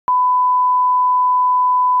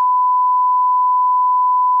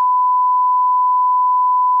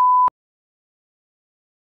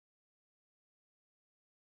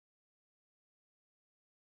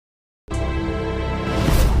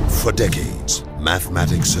For decades,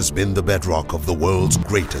 mathematics has been the bedrock of the world's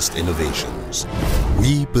greatest innovations.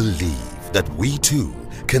 We believe that we too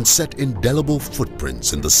can set indelible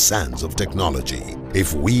footprints in the sands of technology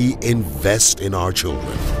if we invest in our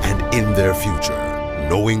children and in their future,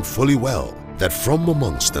 knowing fully well that from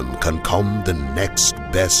amongst them can come the next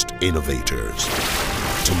best innovators.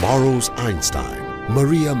 Tomorrow's Einstein,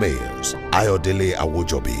 Maria Mayers, Ayodele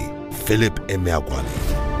Awojobi, Philip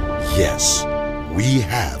Emeagwali. Yes, we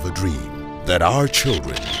have a dream that our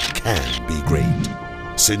children can be great.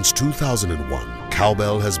 Since 2001,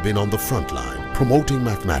 Cowbell has been on the front line promoting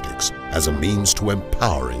mathematics as a means to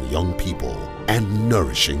empowering young people and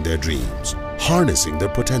nourishing their dreams, harnessing their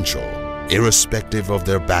potential, irrespective of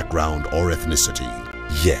their background or ethnicity.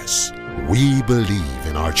 Yes, we believe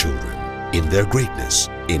in our children, in their greatness,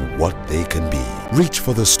 in what they can be. Reach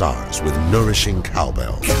for the stars with nourishing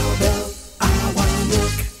Cowbell. Cowbell, I wanna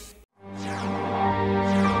look.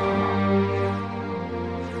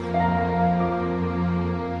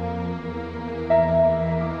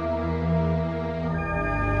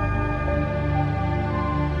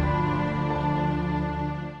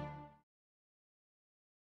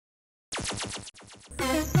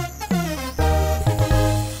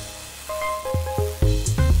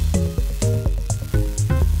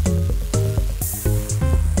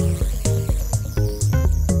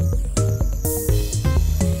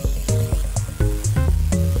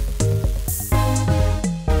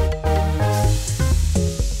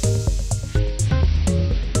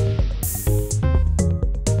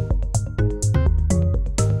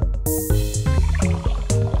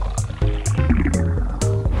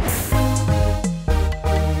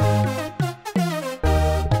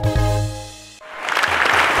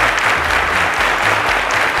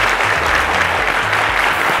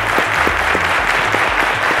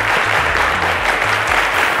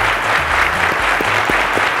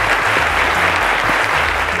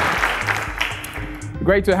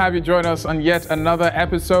 Great to have you join us on yet another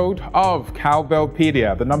episode of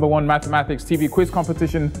Cowbellpedia, the #1 mathematics TV quiz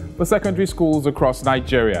competition for secondary schools across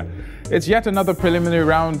Nigeria. It's yet another preliminary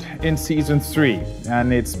round in Season 3,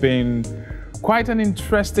 and it's been quite an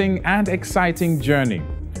interesting and exciting journey.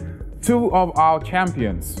 2 of our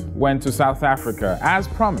champions went to South Africa, as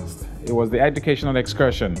promised. It was the educational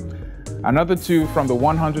excursion. Another 2 from the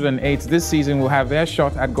 108 this season will have their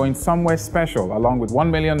shot at going somewhere special, along with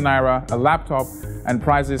 1 million naira, a laptop, and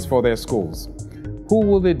prizes for their schools. Who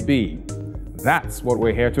will it be? That's what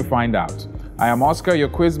we're here to find out. I am Oscar, your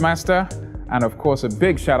quiz master, and of course a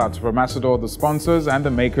big shout out to Promasidor, the sponsors and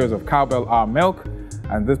the makers of Cowbell Our Milk,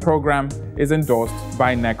 and this program is endorsed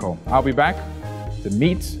by NECO. I'll be back to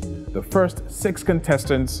meet the first 6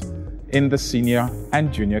 contestants in the senior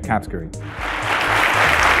and junior category.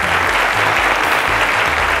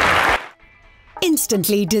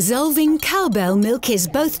 Instantly dissolving cowbell milk is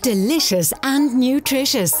both delicious and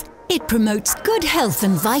nutritious. It promotes good health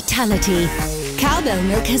and vitality. Cowbell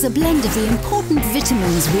milk has a blend of the important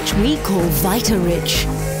vitamins which we call Vita-Rich,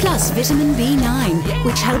 plus vitamin B9,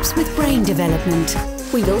 which helps with brain development.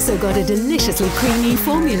 We've also got a deliciously creamy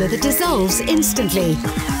formula that dissolves instantly.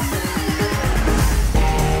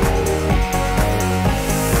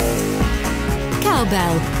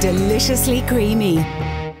 Cowbell, deliciously creamy.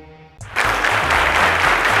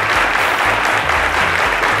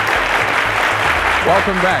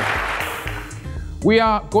 Welcome back. We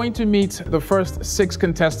are going to meet the first 6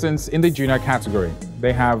 contestants in the junior category.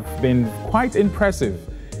 They have been quite impressive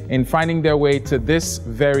in finding their way to this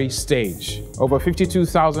very stage. Over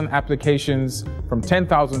 52,000 applications from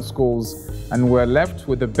 10,000 schools, and we're left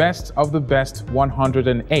with the best of the best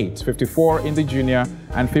 108, 54 in the junior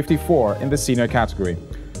and 54 in the senior category.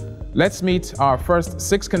 Let's meet our first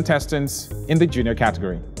 6 contestants in the junior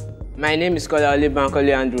category. My name is Kolawole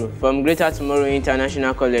Bankole Andrew from Greater Tomorrow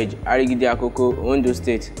International College, Arigidi Akoko, Ondo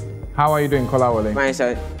State. How are you doing, Kolawole? Fine,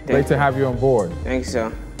 sir. Great to have you on board. Thanks,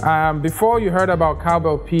 sir. Before you heard about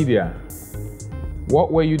Cowbellpedia,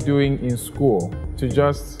 what were you doing in school to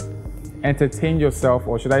just entertain yourself,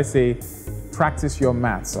 or should I say, practice your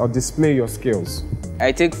maths or display your skills?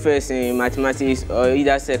 I take first in mathematics or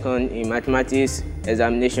either second in mathematics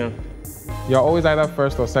examination. You're always either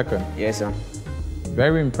first or second? Yes, sir.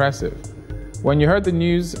 Very impressive. When you heard the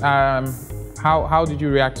news, how did you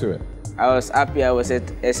react to it? I was happy, I was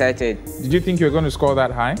excited. Did you think you were going to score that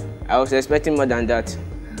high? I was expecting more than that.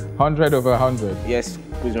 100 over 100? Yes.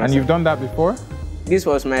 And you've done that before? This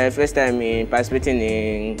was my first time in participating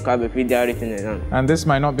in Cowbellpedia written exam. And this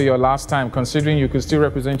might not be your last time, considering you could still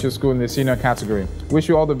represent your school in the senior category. Wish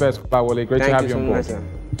you all the best, Kolawole. Great to have you on board. Thank you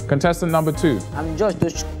so much, sir. Contestant number 2.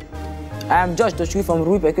 I am Judge Tochukwu from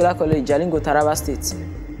Rui Peculiar College, Jalingo, Taraba State.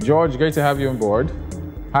 George, great to have you on board.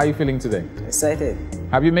 How are you feeling today? Excited.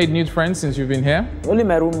 Have you made new friends since you've been here? Only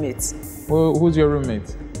my roommates. Who's your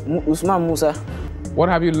roommate? Usman Musa. What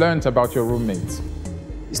have you learned about your roommate?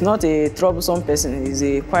 He's not a troublesome person. He's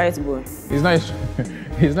a quiet boy. He's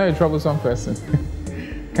not a troublesome person.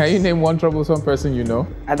 Can you name one troublesome person you know?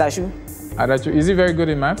 Adashu. Adashu. Is he very good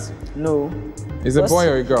in maths? No. Is it a boy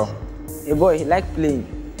or a girl? A boy. He likes playing.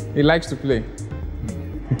 He likes to play.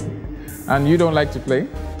 And you don't like to play?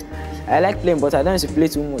 I like playing, but I don't like to play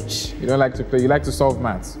too much. You don't like to play. You like to solve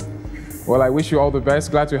maths. Well, I wish you all the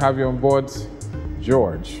best. Glad to have you on board,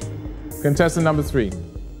 George. Contestant number 3.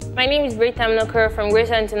 My name is Braide Tamunokoro from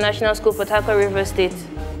Graceland International School for Harcourt, River State.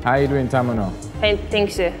 How are you doing, Tamuno? Fine,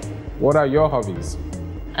 thanks, sir. What are your hobbies?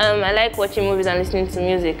 I like watching movies and listening to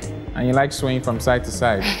music. And you like swaying from side to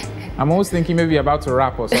side. I'm always thinking maybe you're about to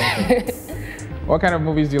rap or something. What kind of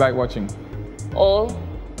movies do you like watching? All.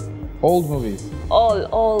 Old movies? All.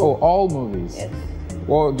 Oh, all movies? Yes.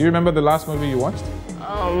 Well, do you remember the last movie you watched?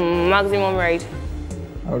 Maximum Ride.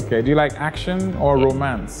 Okay, do you like action or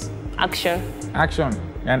romance? Action. Action,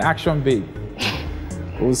 an action babe.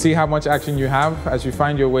 We'll see how much action you have as you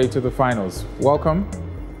find your way to the finals. Welcome,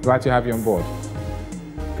 glad to have you on board.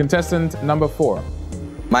 Contestant number 4.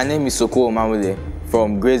 My name is Sowho Omamode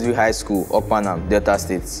from Graceville High School, Opanam, Delta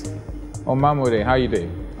State. Omamode, how you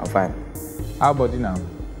doing? I'm fine. How about you now?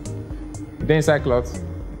 You dey inside clothes?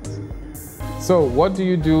 So, what do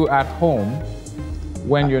you do at home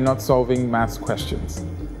when you're not solving maths questions?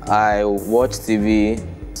 I watch TV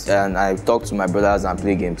and I talk to my brothers and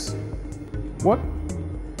play games. What?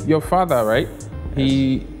 Your father, right?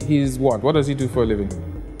 Yes. He's what? What does he do for a living?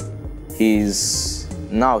 He's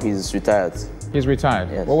retired. He's retired?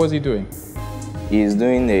 Yes. What was he doing? He's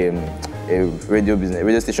doing a radio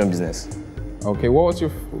station business. Okay, what was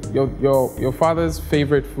your father's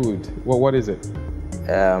favorite food? What is it?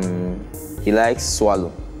 He likes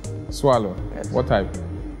swallow. Swallow? Yes. What type?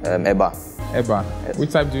 Eba. Eba. Yes.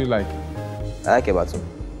 Which type do you like? I like Eba too.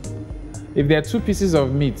 If there are 2 pieces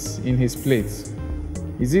of meat in his plate,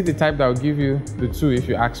 is he the type that will give you the 2 if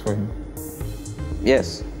you ask for him?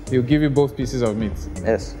 Yes. He'll give you both pieces of meat?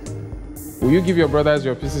 Yes. Will you give your brothers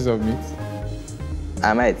your pieces of meat?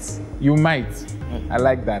 I might. You might. I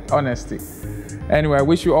like that, honesty. Anyway, I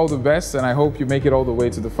wish you all the best and I hope you make it all the way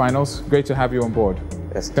to the finals. Great to have you on board.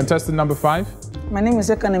 Yes. Contestant number 5. My name is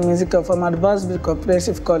Ekanem Ezekiel from Advanced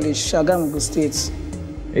Comprehensive College, Shagamu State.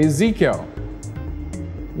 Ezekiel,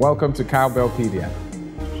 welcome to Cowbellpedia.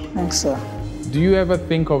 Thanks, sir. Do you ever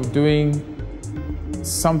think of doing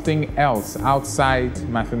something else outside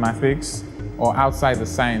mathematics or outside the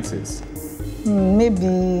sciences?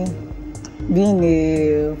 Maybe being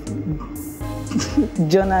a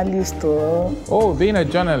journalist or... Oh, being a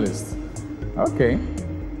journalist. Okay.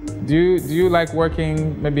 Do you like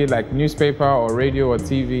working maybe like newspaper or radio or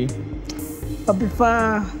TV? I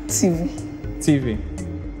prefer TV. TV.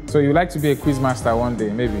 So you like to be a quiz master one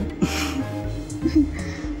day, maybe?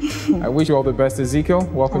 I wish you all the best, Ezekiel.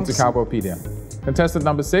 Welcome to Cowbellpedia. Contestant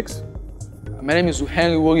number 6. My name is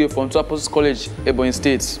Nworie from Tochukwu College, Ebonyi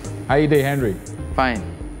State. How you doing, Henry? Fine.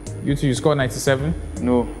 You two, you scored 97?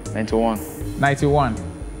 No, 91. 91.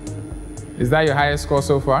 Is that your highest score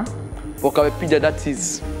so far? For Cowbellpedia, that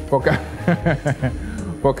is. For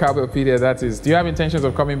Cowbellpedia, that is. Do you have intentions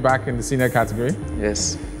of coming back in the senior category?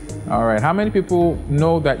 Yes. All right. How many people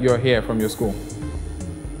know that you're here from your school?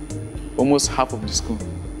 Almost half of the school.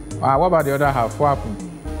 What about the other half? What happened?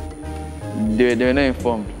 They're not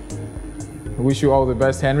informed. I wish you all the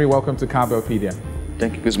best, Henry. Welcome to Cowbellpedia.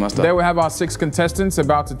 Thank you, Quizmaster. There we have our 6 contestants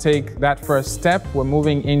about to take that first step. We're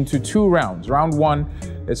moving into 2 rounds. Round 1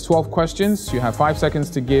 is 12 questions. You have 5 seconds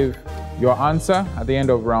to give your answer. At the end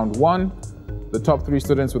of round 1, the top 3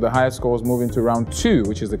 students with the highest scores move into round 2,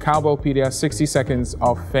 which is the Cowbellpedia 60 Seconds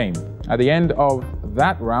of Fame. At the end of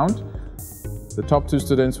that round, the top 2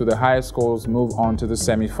 students with the highest scores move on to the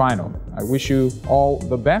semi-final. I wish you all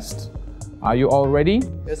the best. Are you all ready?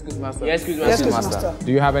 Yes, Quizmaster. Yes, Quizmaster. Yes, Quizmaster.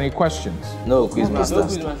 Do you have any questions? No,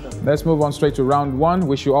 Quizmaster. Let's move on straight to round 1.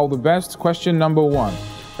 Wish you all the best. Question number 1.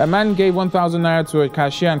 A man gave 1,000 naira to a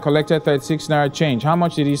cashier and collected 36 naira change. How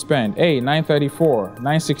much did he spend? A, 934,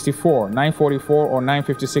 964, 944, or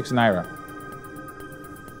 956 naira?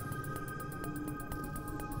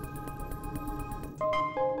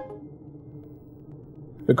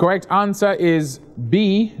 The correct answer is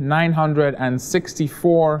B,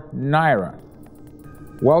 964 naira.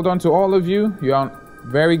 Well done to all of you. You're on a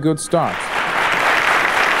very good start.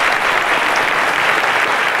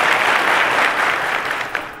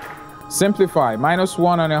 Simplify. Minus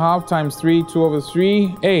 1.5 times 3, 2 over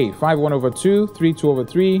 3. A, 5, 1 over 2. 3, 2 over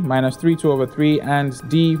 3. Minus 3, 2 over 3. And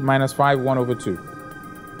D, minus 5, 1 over 2.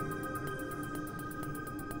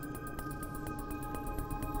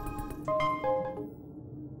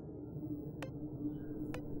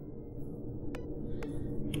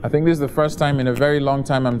 I think this is the first time in a very long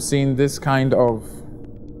time I'm seeing this kind of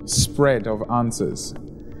spread of answers.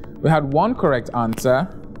 We had one correct answer,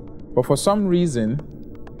 but for some reason,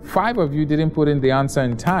 5 of you didn't put in the answer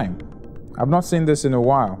in time. I've not seen this in a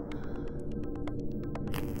while.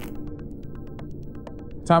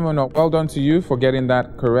 Tamunokoro, well done to you for getting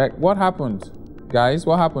that correct. What happened? Guys,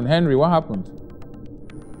 what happened? Henry, what happened?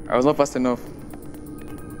 I was not fast enough.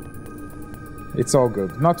 It's all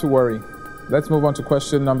good. Not to worry. Let's move on to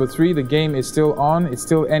question number 3. The game is still on. It's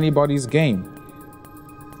still anybody's game.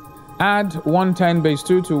 Add 110 base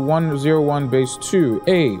 2 to 101 base 2.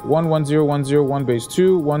 A, 110101 base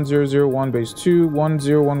 2, 1001 base 2,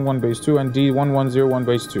 1011 base 2, and D, 1101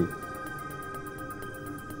 base 2.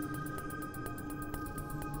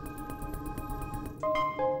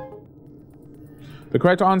 The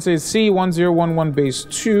correct answer is C, 1011 base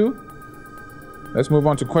 2. Let's move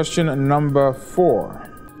on to question number 4.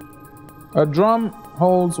 A drum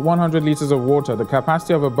holds 100 liters of water. The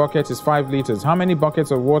capacity of a bucket is 5 liters. How many buckets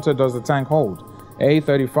of water does the tank hold? A,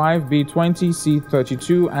 35, B, 20, C,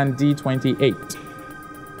 32, and D, 28.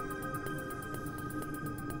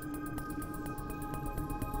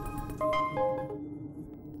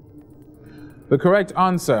 The correct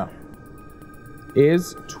answer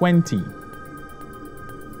is 20.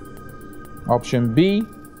 Option B.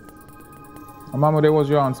 Omamode, what's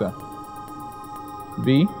your answer?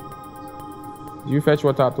 B. Do you fetch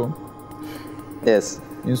water at home? Yes.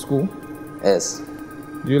 In school? Yes.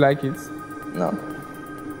 Do you like it? No.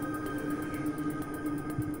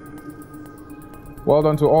 Well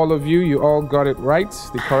done to all of you. You all got it right.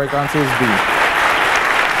 The correct answer is B.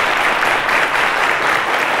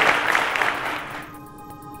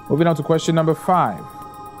 Moving on to question number 5.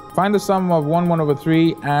 Find the sum of 1 over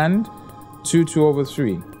 3 and 2 over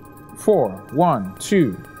 3. 4, 1,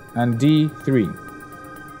 2, and D, 3.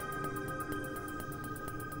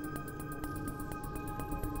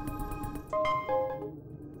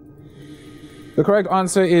 The correct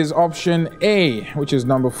answer is option A, which is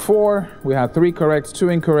number 4. We had 3 correct, 2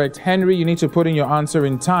 incorrect. Henry, you need to put in your answer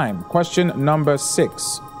in time. Question number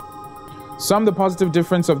 6. Sum the positive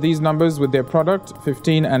difference of these numbers with their product,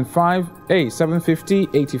 15 and 5. A, 750,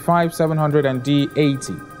 85, 700, and D,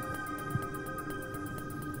 80.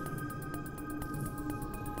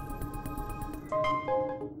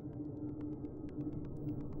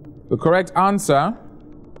 The correct answer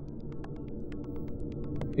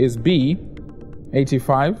is B,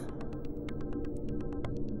 85.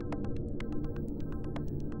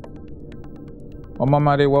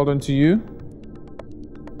 Omamode, well done to you.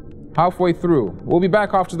 Halfway through. We'll be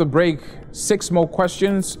back after the break. 6 more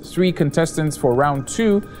questions, 3 contestants for round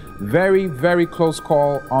 2. Very, very close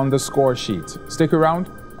call on the score sheet. Stick around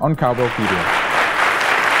on Cowbellpedia.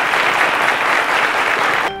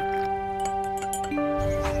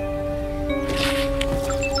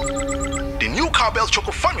 Cowbell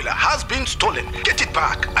Choco formula has been stolen. Get it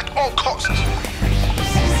back at all costs.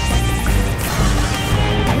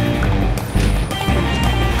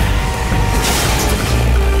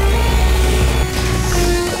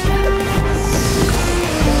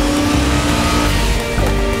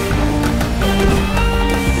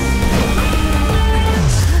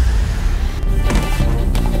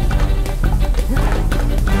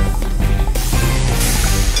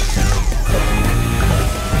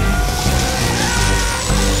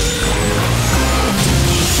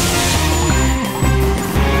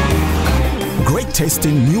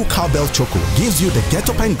 Tasting new Cowbell Choco gives you the get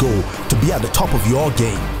up and go to be at the top of your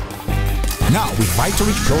game. Now with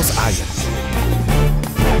Vitality Plus Iron.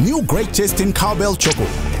 New great tasting Cowbell Choco,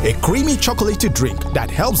 a creamy chocolatey drink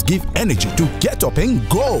that helps give energy to get up and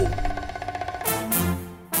go.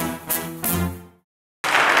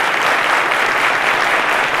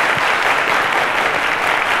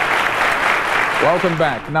 Welcome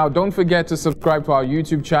back. Now, don't forget to subscribe to our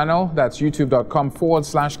YouTube channel. That's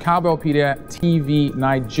youtube.com/Cowbellpedia TV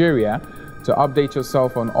Nigeria to update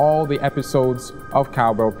yourself on all the episodes of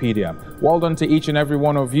Cowbellpedia. Well done to each and every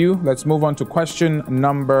one of you. Let's move on to question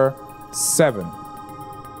number 7.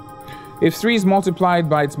 If 3 is multiplied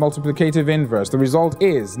by its multiplicative inverse, the result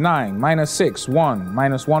is 9 minus 6, 1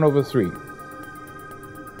 minus 1 over 3.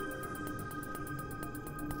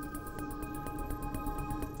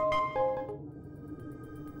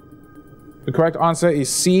 The correct answer is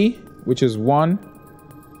C, which is 1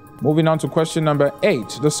 Moving on to question number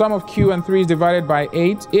 8. The sum of q and 3 divided by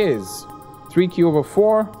 8 is 3q over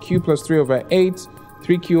 4, q plus 3 over 8,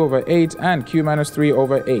 3q over 8, and q minus 3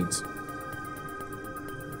 over 8.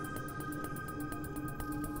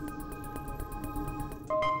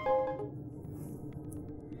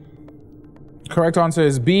 Correct answer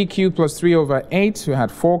is B, q plus 3 over 8. We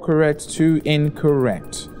had 4 correct, 2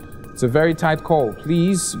 incorrect. It's a very tight call.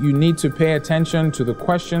 Please, you need to pay attention to the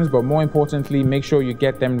questions, but more importantly, make sure you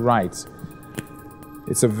get them right.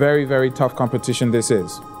 It's a very, very tough competition this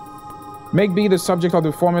is. Make B the subject of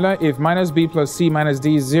the formula if minus B plus C minus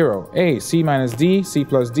D is 0. A, C minus D, C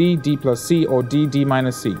plus D, D plus C, or D, D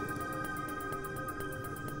minus C.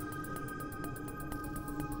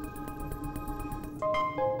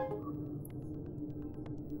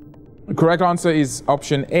 The correct answer is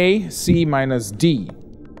option A, C minus D.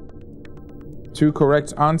 2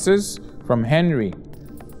 correct answers from Henry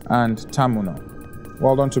and Tamuno.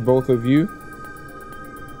 Well done to both of you.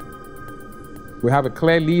 We have a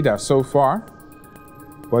clear leader so far,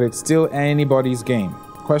 but it's still anybody's game.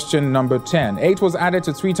 Question number 10. 8 was added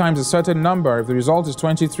to 3 times a certain number. If the result is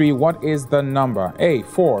 23, what is the number? A,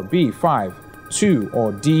 4, B, 5, 2,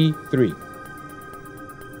 or D, 3?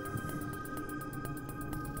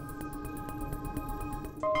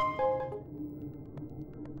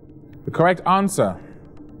 The correct answer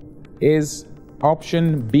is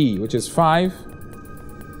option B, which is 5.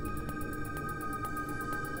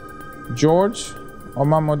 George,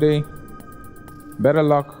 Omamode, better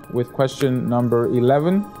luck with question number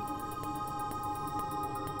 11.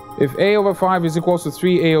 If A over 5 is equals to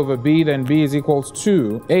 3A over B, then B is equals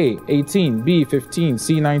to A, 18, B, 15,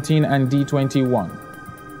 C, 19, and D, 21.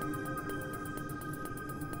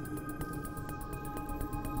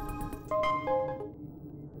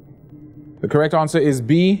 The correct answer is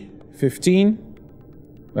B, 15.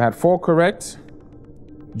 We had 4 correct.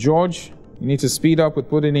 George, you need to speed up with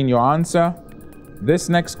putting in your answer. This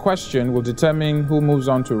next question will determine who moves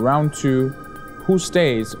on to round 2, who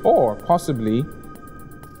stays, or possibly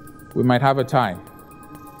we might have a tie.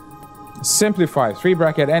 Simplify. 3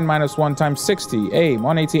 bracket n minus 1 times 60. A,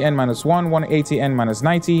 180n minus 1, 180n minus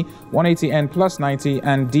 90, 180n plus 90,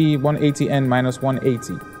 and D, 180n minus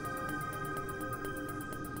 180.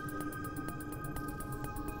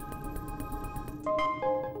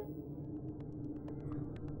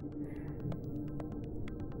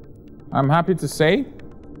 I'm happy to say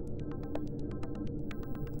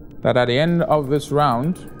that at the end of this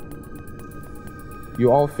round,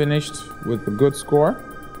 you all finished with a good score.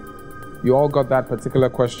 You all got that particular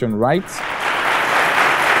question right.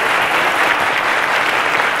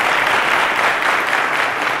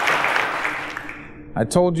 I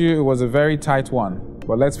told you it was a very tight one,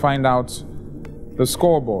 but let's find out the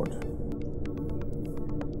scoreboard.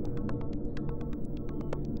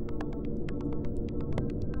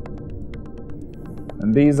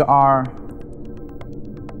 And these are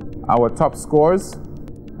our top scores,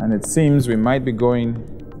 and it seems we might be going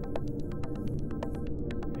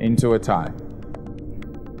into a tie.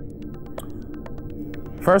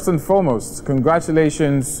 First and foremost,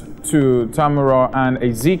 congratulations to Tamuro and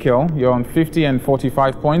Ezekiel. You're on 50 and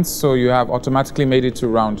 45 points, so you have automatically made it to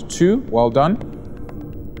round 2. Well done.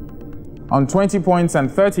 On 20 points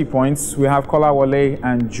and 30 points, we have Kolawole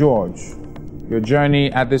and George. Your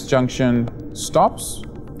journey at this junction stops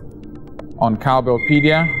on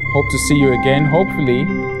Cowbellpedia. Hope to see you again, hopefully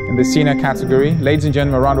in the senior category. Ladies and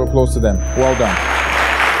gentlemen, a round of applause to them. Well done.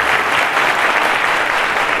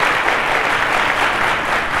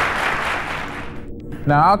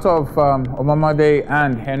 Now, out of Omamode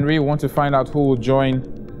and Henry, we want to find out who will join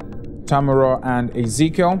Tamuro and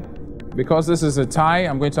Ezekiel. Because this is a tie,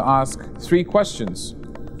 I'm going to ask 3 questions.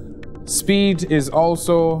 Speed is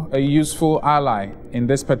also a useful ally in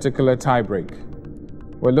this particular tiebreak.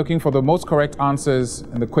 We're looking for the most correct answers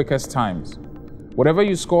in the quickest times. Whatever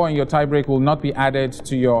you score in your tiebreak will not be added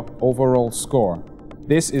to your overall score.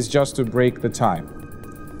 This is just to break the tie.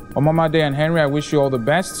 Omamode and Henry, I wish you all the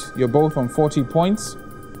best. You're both on 40 points.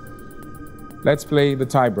 Let's play the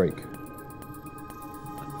tiebreak.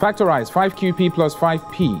 Factorize 5qp plus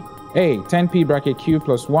 5p. A, 10p bracket q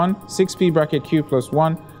plus 1, 6p bracket q plus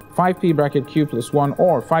 1, 5p bracket q plus 1,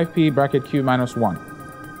 or 5p bracket q minus 1.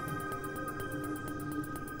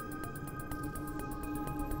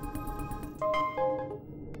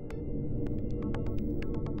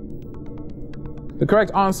 The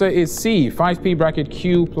correct answer is C, 5p bracket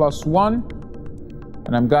q plus 1.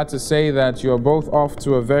 And I'm glad to say that you're both off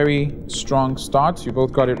to a very strong start. You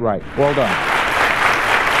both got it right. Well done.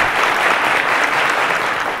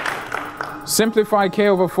 Simplify k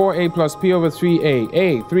over 4a plus p over 3a.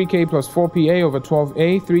 A, 3k plus 4pa over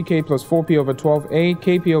 12a, 3k plus 4p over 12a,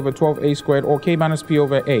 kp over 12a squared, or k minus p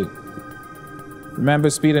over a. Remember,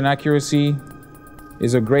 speed and accuracy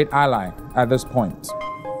is a great ally at this point.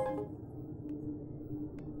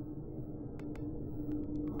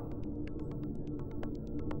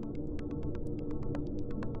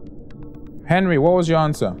 Henry, what was your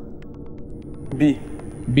answer? B.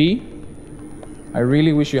 B? I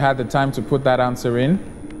really wish you had the time to put that answer in.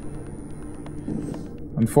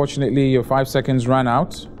 Unfortunately, your 5 seconds ran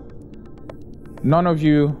out. None of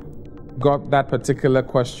you got that particular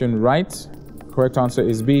question right. Correct answer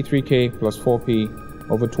is B, 3k plus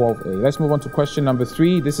 4p over 12a. Let's move on to question number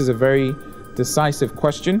 3. This is a very decisive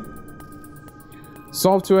question.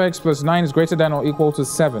 Solve 2x plus 9 is greater than or equal to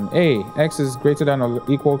 7. A, x is greater than or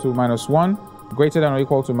equal to minus 1, greater than or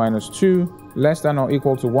equal to minus 2, less than or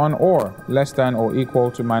equal to 1, or less than or equal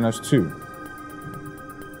to minus 2.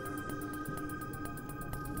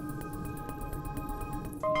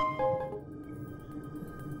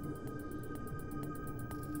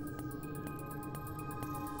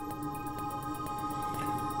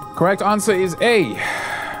 Correct answer is A.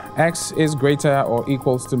 X is greater or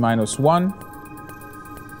equals to minus 1.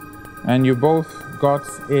 And you both got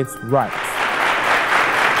it right.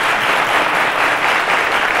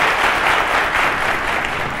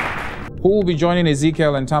 Who will be joining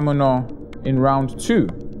Ezekiel and Tamunokoro in round 2?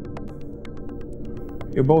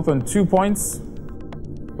 You're both on 2 points,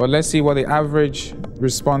 but let's see what the average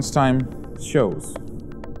response time shows.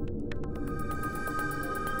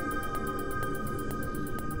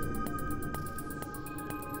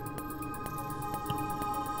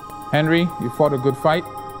 Henry, you fought a good fight.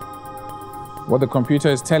 What the computer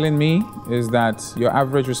is telling me is that your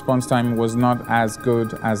average response time was not as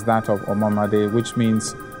good as that of Omamode, which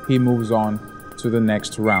means he moves on to the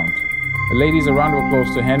next round. Ladies, a round of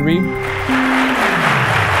applause to Henry.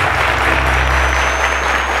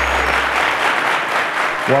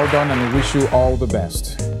 Well done, and we wish you all the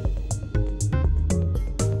best.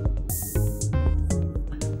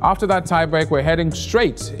 After that tiebreak, we're heading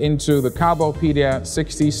straight into the Cowbellpedia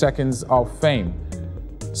 60 Seconds of Fame.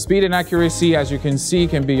 Speed and accuracy, as you can see,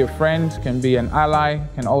 can be your friend, can be an ally,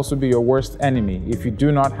 can also be your worst enemy if you do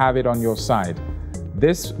not have it on your side.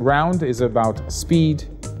 This round is about speed,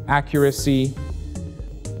 accuracy.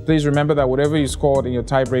 Please remember that whatever you scored in your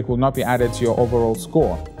tiebreak will not be added to your overall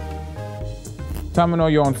score. Tamunokoro,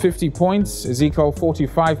 you're on 50 points. Ezekiel,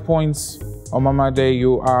 45 points. Omamode,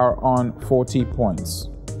 you are on 40 points.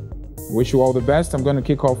 Wish you all the best. I'm going to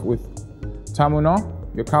kick off with Tamunokoro.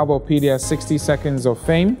 Your Cowbellpedia 60 Seconds of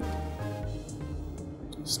Fame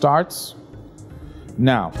starts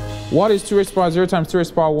now. What is 2 raised to the power 0 times 2 raised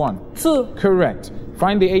to the power 1? 2. Correct.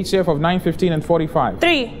 Find the HCF of 9, 15, and 45.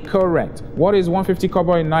 3. Correct. What is 150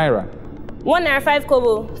 kobo in Naira? 1 Naira 5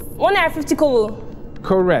 kobo. 1 Naira 50 kobo.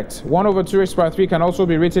 Correct. 1 over 2 raised to the power 3 can also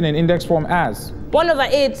be written in index form as? 1 over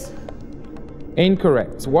 8.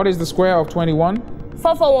 Incorrect. What is the square of 21?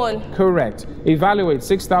 441. Correct. Evaluate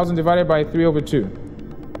 6,000 divided by 3 over 2.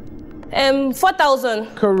 4,000.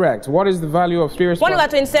 Correct. What is the value of 3 raised to the power? 1 over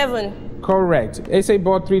 27. Correct. Asa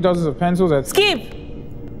bought 3 dozens of pencils at... Skip.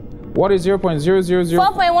 What is 0.000?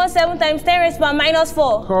 4.17 times 10 raised to the power minus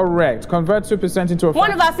 4. Correct. Convert 2% into a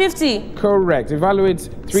fraction. 1 over 50. Correct. Evaluate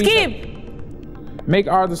 3... Skip. Make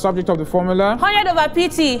R the subject of the formula. 100 over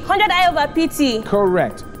PT. 100I over PT.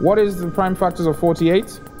 Correct. What is the prime factors of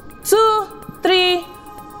 48? 2, 3.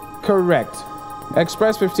 Correct.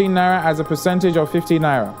 Express 15 Naira as a percentage of 50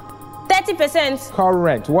 Naira. 30%.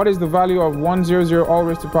 Correct. What is the value of 100 all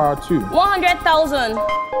raised to the power 2? 100,000.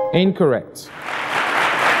 Incorrect.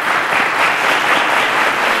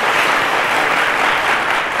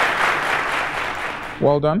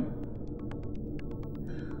 Well done.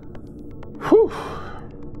 Whew.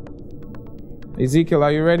 Ezekiel,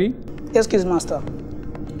 are you ready? Yes, Kids Master.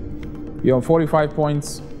 You're on 45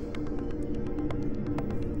 points.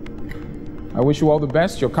 I wish you all the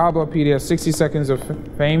best. Your Cowbellpedia 60 Seconds of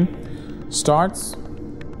Fame starts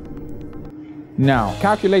now.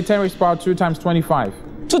 Calculate 10 raised to the power 2 times 25.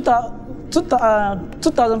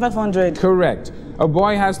 2,500. Correct. A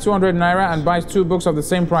boy has 200 Naira and buys 2 books of the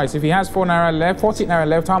same price. If he has 4 Naira left, 40 Naira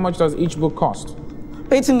left, how much does each book cost?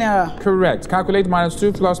 18 Naira. Correct. Calculate minus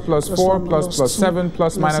 2 plus 4 plus 7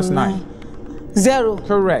 plus minus 9. 0.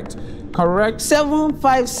 Correct. Correct.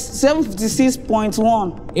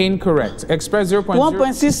 756.1. Incorrect. Express 0.0.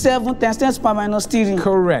 1.67 times 10 to the power minus 3.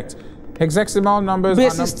 Correct. Hexadecimal numbers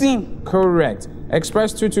Base 16. Correct.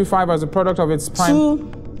 Express 225 as a product of its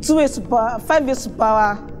prime. 2 raised to the power 5 raised to the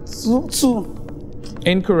power 2.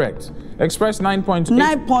 Incorrect. Express 9.8.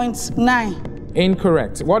 9.9.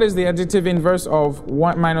 Incorrect. What is the additive inverse of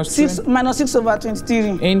 1 minus 2? 6 minus 6 over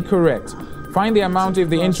 23. Incorrect. Find the amount if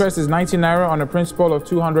the interest is 90 naira on a principal of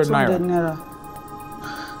 200 naira.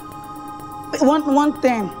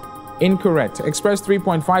 110. Incorrect. Express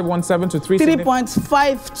 3.517 to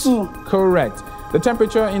 3.52. Correct. The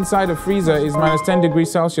temperature inside a freezer is minus 10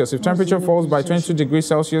 degrees Celsius. If temperature falls by 22 degrees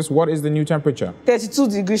Celsius, what is the new temperature? 32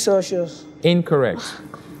 degrees Celsius. Incorrect.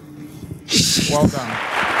 Well done.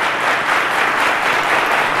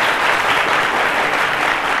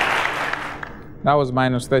 That was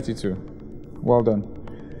minus 32. Well done.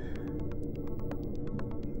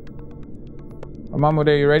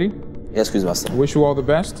 Omamode, you ready? Yes, please, Master. Wish you all the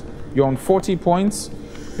best. You're on 40 points.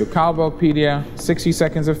 Your Cowbellpedia 60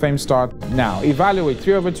 seconds of fame start now. Evaluate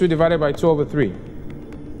 3 over 2 divided by 2 over 3.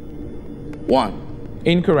 1.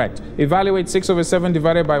 Incorrect. Evaluate 6 over 7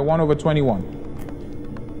 divided by 1 over 21.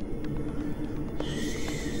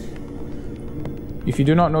 If you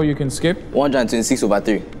do not know, you can skip. 126 over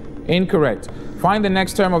 3. Incorrect. Find the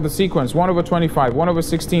next term of the sequence. 1 over 25, 1 over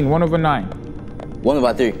 16, 1 over 9. 1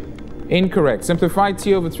 over 3. Incorrect. Simplify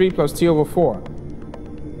t over 3 plus t over 4.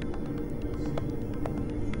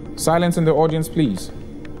 Silence in the audience, please.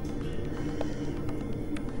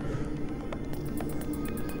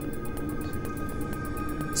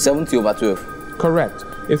 T over 12. Correct.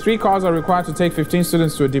 If 3 cars are required to take 15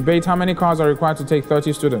 students to a debate, how many cars are required to take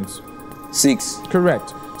 30 students? 6.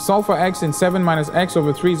 Correct. Solve for x in 7 minus x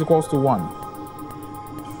over 3 is equals to 1.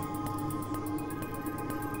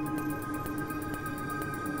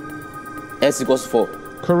 S equals 4.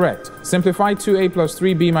 Correct. Simplify 2a plus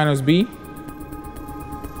 3b minus b.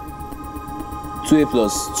 2a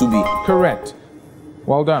plus 2b. Correct.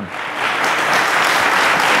 Well done.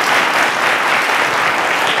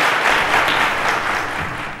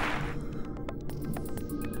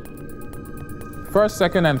 First,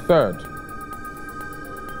 second, and third.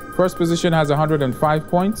 First position has 105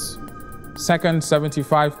 points. Second,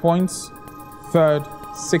 75 points. Third,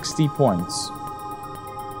 60 points.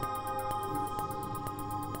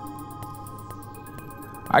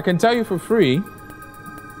 I can tell you for free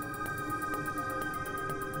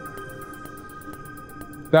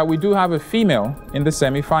that we do have a female in the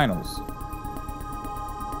semi-finals.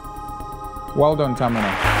 Well done,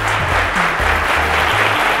 Tamunokoro.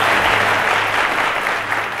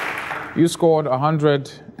 You scored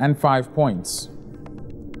 105 points.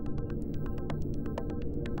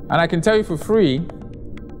 And I can tell you for free,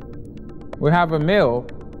 we have a male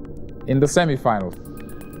in the semi-finals.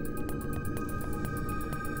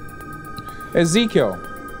 Ezekiel,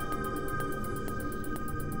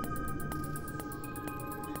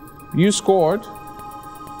 you scored,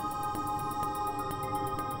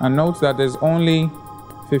 and note that there's only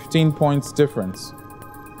 15 points difference.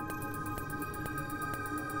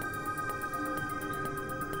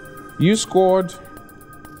 You scored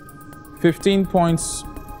 15 points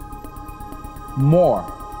more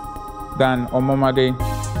than Omamode,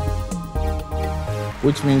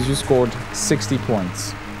 which means you scored 60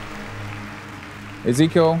 points.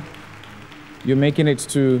 Ezekiel, you're making it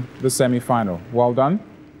to the semi-final. Well done.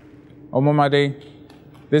 Omamode,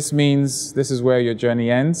 this means this is where your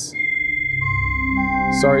journey ends.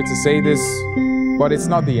 Sorry to say this, but it's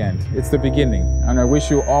not the end. It's the beginning. And I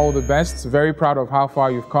wish you all the best. Very proud of how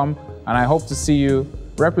far you've come. And I hope to see you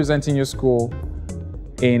representing your school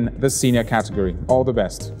in the senior category. All the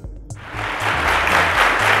best.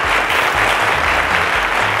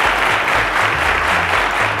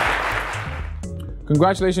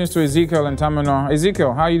 Congratulations to Ezekiel and Tamunokoro.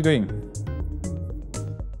 Ezekiel, how are you doing?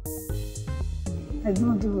 I did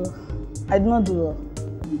not do well. I did not do well.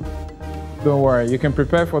 Don't worry, you can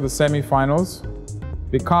prepare for the semi-finals.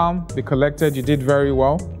 Be calm, be collected. You did very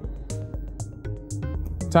well.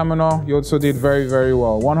 Tamunokoro, you also did very, very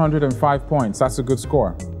well. 105 points, that's a good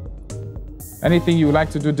score. Anything you would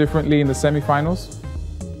like to do differently in the semi-finals?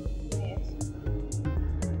 Yes.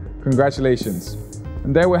 Congratulations.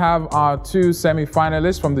 And there we have our 2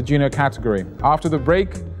 semi-finalists from the junior category. After the break,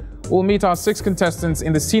 we'll meet our 6 contestants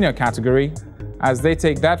in the senior category as they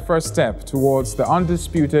take that first step towards the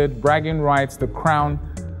undisputed bragging rights, the crown,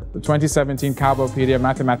 the 2017 Cowbellpedia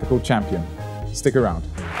Mathematical Champion. Stick around.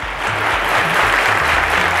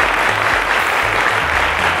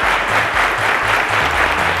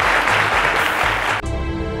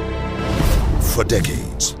 For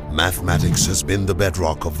decades, mathematics has been the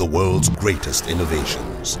bedrock of the world's greatest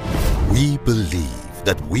innovations. We believe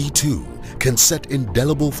that we too can set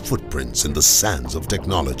indelible footprints in the sands of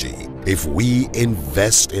technology if we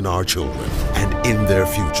invest in our children and in their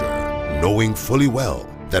future, knowing fully well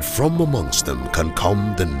that from amongst them can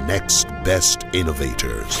come the next best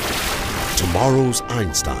innovators. Tomorrow's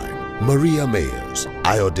Einstein, Maria Mayers,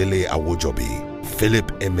 Ayodele Awojobi, Philip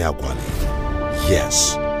Emeagwali.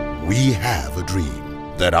 Yes, we have a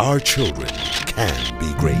dream that our children can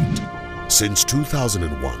be great. Since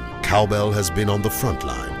 2001, Cowbell has been on the front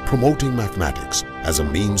line promoting mathematics as a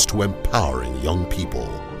means to empowering young people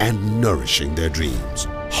and nourishing their dreams,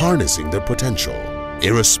 harnessing their potential,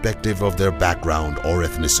 irrespective of their background or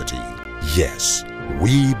ethnicity. Yes,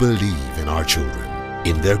 we believe in our children,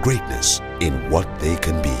 in their greatness, in what they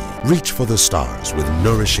can be. Reach for the stars with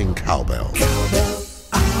nourishing Cowbell. Cowbell,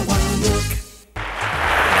 I wanna look.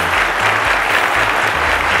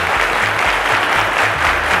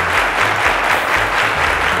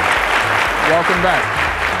 Welcome back.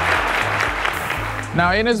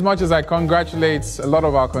 Now, in as much as I congratulate a lot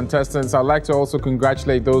of our contestants, I'd like to also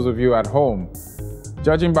congratulate those of you at home.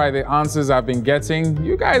 Judging by the answers I've been getting,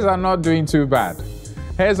 you guys are not doing too bad.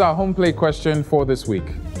 Here's our home plate question for this week.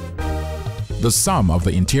 The sum of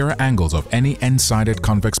the interior angles of any n-sided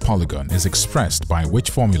convex polygon is expressed by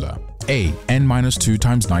which formula? A, n-2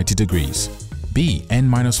 times 90 degrees. B,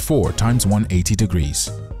 n-4 times 180 degrees.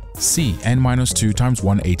 C, n-2 times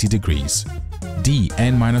 180 degrees. D,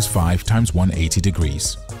 n-5 times 180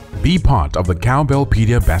 degrees. Be part of the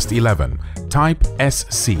Cowbellpedia Best 11. Type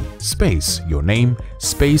SC, space your name,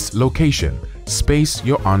 space location, space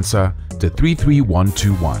your answer to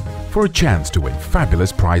 33121 for a chance to win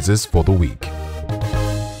fabulous prizes for the week.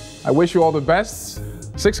 I wish you all the best.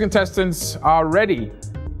 6 contestants are ready.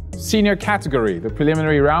 Senior category, the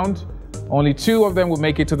preliminary round. Only 2 of them will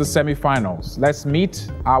make it to the semi-finals. Let's meet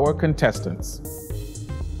our contestants.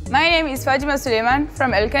 My name is Fatima Suleiman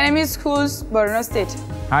from Elkanemi Schools, Borno State.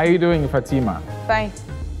 How are you doing, Fatima? Fine.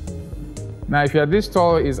 Now, if you're this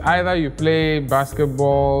tall, is either you play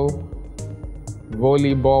basketball,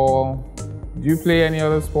 volleyball. Do you play any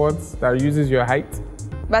other sports that uses your height?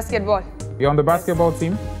 Basketball. You're on the basketball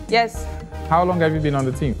team? Yes. How long have you been on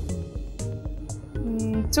the team?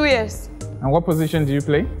 2 years. And what position do you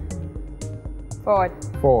play? Forward.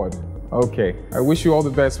 Forward. Okay. I wish you all the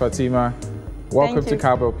best, Fatima. Welcome to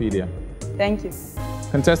Cowbellpedia. Thank you.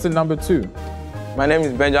 Contestant number 2. My name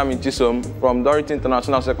is Benjamin Chisom from Dorothy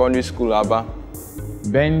International Secondary School, Aba.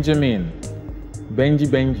 Benjamin. Benji.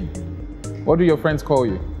 What do your friends call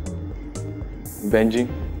you? Benji.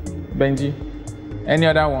 Benji. Any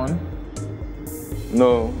other one?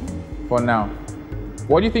 No. For now.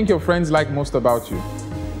 What do you think your friends like most about you?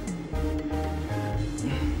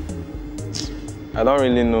 I don't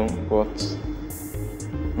really know, but...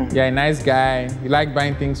 You're a nice guy. You like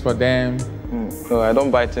buying things for them. No, I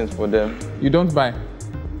don't buy things for them. You don't buy?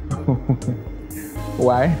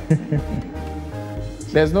 Why?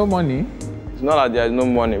 There's no money? It's not that there's no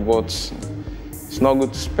money, but it's not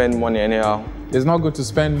good to spend money anyhow. It's not good to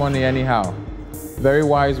spend money anyhow. Very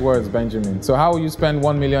wise words, Benjamin. So how will you spend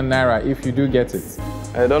 1 million naira if you do get it?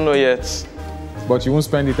 I don't know yet. But you won't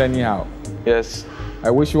spend it anyhow? Yes. I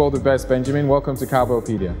wish you all the best, Benjamin. Welcome to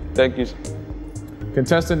Cowbellpedia. Thank you.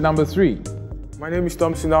 Contestant number 3. My name is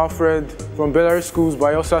Thompson, Alfred from Belary Schools,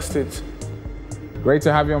 Bayelsa State. Great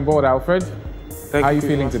to have you on board, Alfred. How are you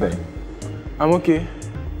feeling today? I'm okay.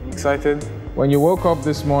 I'm excited. When you woke up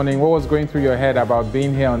this morning, what was going through your head about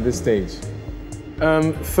being here on this stage?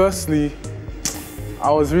 Firstly,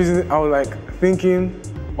 I was thinking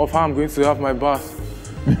of how I'm going to have my bath.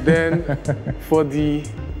 Then for the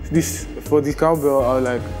cowbell, I was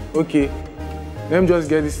like, okay, let me just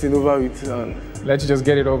get this thing over with. Let's just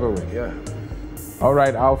get it over with. Yeah. All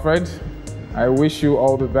right, Alfred. I wish you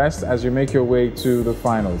all the best as you make your way to the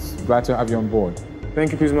finals. Glad to have you on board.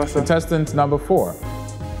 Thank you, please, Master. Contestant number 4.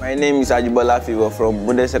 My name is Ajibola Favor from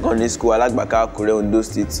Model Secondary School, Alagbaka, Akure, Ondo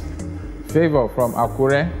State. Favor from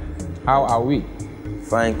Akure. How are we?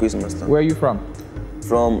 Fine, Quiz Master. Where are you from?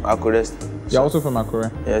 From Akure. You're also from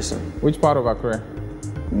Akure? Yes, sir. Which part of Akure?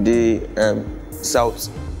 The south.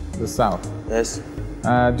 The south? Yes.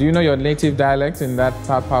 Do you know your native dialect in that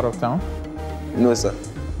part of town? No, sir.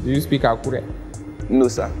 Do you speak Akure? No,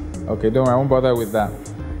 sir. Okay, don't worry, I won't bother with that.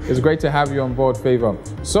 It's great to have you on board, Favor.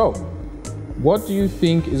 So, what do you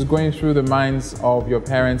think is going through the minds of your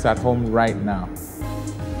parents at home right now?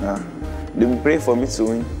 They will pray for me to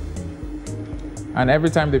win. And every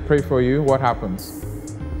time they pray for you, what happens?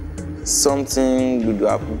 Something good will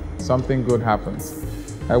happen. Something good happens.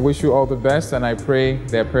 I wish you all the best, and I pray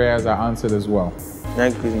their prayers are answered as well.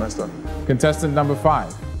 Thank you, Master. Contestant number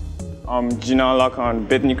 5. Jinan, Lakan,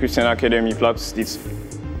 Bethany Christian Academy, Plateau State.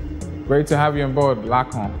 Great to have you on board,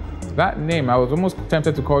 Lakan. That name, I was almost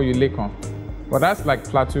tempted to call you Lakan. But that's like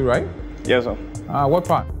Plateau, right? Yes, sir. What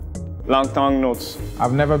part? Langtang Notes.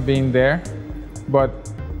 I've never been there, but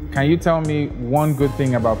can you tell me one good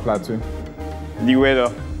thing about Plateau? The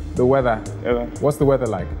weather. The weather? Yeah. What's the weather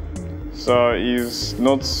like? So it's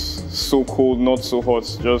not so cold, not so hot,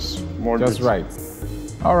 just moderate. Just right.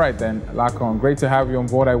 All right then, Lakan, great to have you on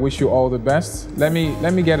board. I wish you all the best. Let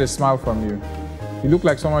me get a smile from you. You look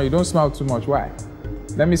like someone, you don't smile too much. Why?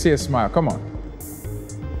 Let me see a smile. Come on.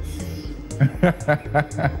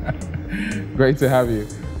 Great to have you.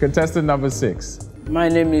 Contestant number 6. My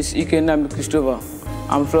name is Ekanem Christopher.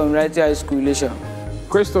 I'm from Raiti High School, Elisha.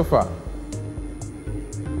 Christopher,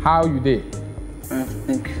 how you did?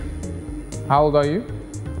 Thank you. How old are you?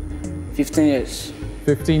 15 years.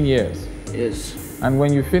 15 years? Yes. And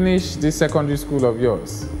when you finish this secondary school of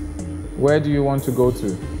yours, where do you want to go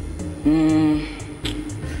to?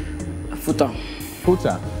 Futa.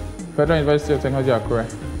 Futa? Federal University of Technology, Akure.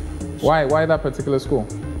 Why that particular school?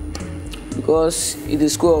 Because it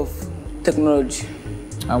is school of technology.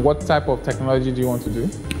 And what type of technology do you want to do?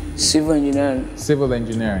 Civil engineering. Civil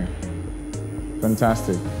engineering.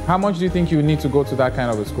 Fantastic. How much do you think you need to go to that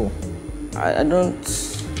kind of a school? I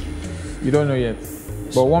don't... You don't know yet?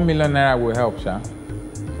 But 1 million naira will help, Sha.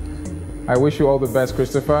 I wish you all the best,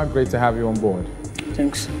 Christopher. Great to have you on board.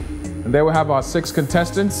 Thanks. And there we have our 6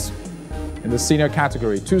 contestants in the senior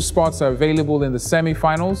category. 2 spots are available in the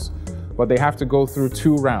semi-finals, but they have to go through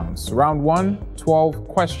 2 rounds. Round 1, 12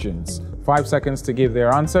 questions, 5 seconds to give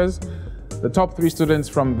their answers. The top 3 students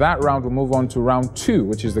from that round will move on to round 2,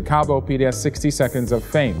 which is the Cowbellpedia 60 Seconds of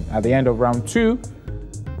Fame. At the end of round 2,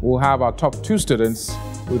 we'll have our top 2 students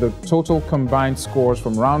with the total combined scores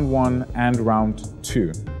from round 1 and round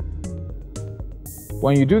 2.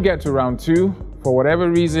 When you do get to round 2, for whatever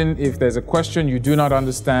reason, if there's a question you do not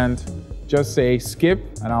understand, just say skip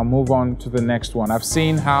and I'll move on to the next one. I've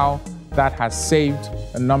seen how that has saved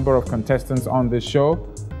a number of contestants on this show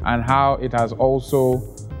and how it has also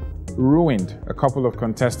ruined a couple of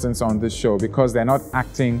contestants on this show because they're not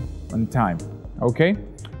acting on time. Okay?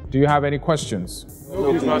 Do you have any questions?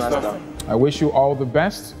 No, Master. I wish you all the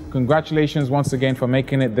best. Congratulations once again for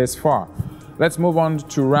making it this far. Let's move on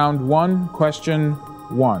to round 1, question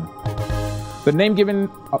 1. The name given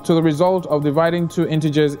to the result of dividing 2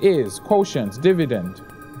 integers is quotient, dividend,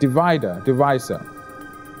 divider, divisor.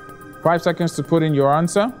 5 seconds to put in your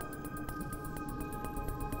answer.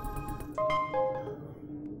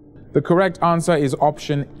 The correct answer is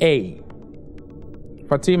option A.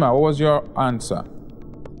 Fatima, what was your answer?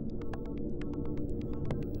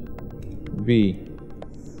 B.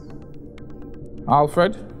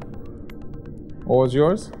 Alfred, what was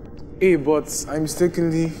yours? A, but I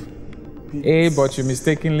mistakenly... A, but you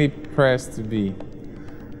mistakenly pressed B.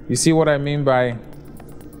 You see what I mean by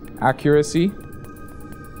accuracy?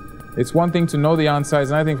 It's one thing to know the answer, it's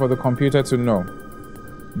another thing for the computer to know.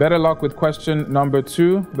 Better luck with question number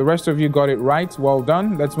 2. The rest of you got it right. Well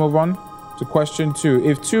done. Let's move on to question 2.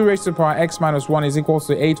 If 2 raised to the power x minus 1 is equal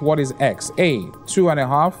to 8, what is x? A,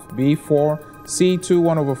 2.5, B, 4, C, 2,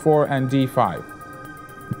 1 over 4, and D, 5.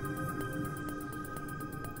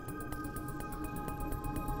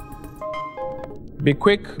 Be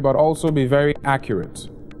quick, but also be very accurate.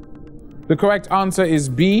 The correct answer is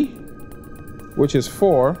B, which is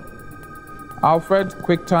 4. Alfred,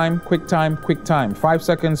 quick time, quick time, quick time. 5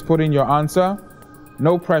 seconds, put in your answer.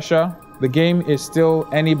 No pressure. The game is still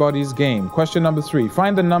anybody's game. Question number 3.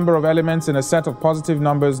 Find the number of elements in a set of positive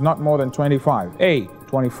numbers not more than 25. A,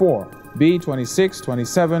 24. B, 26,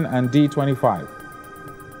 27, and D, 25.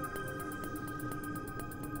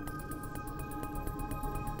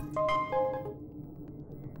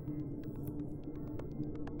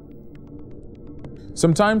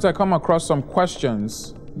 Sometimes I come across some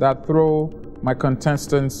questions that throw my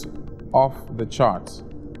contestants off the chart.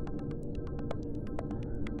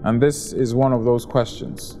 And this is one of those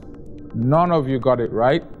questions. None of you got it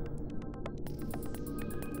right.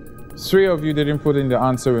 3 of you didn't put in the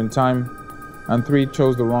answer in time, and 3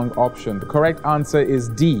 chose the wrong option. The correct answer is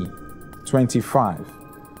D, 25.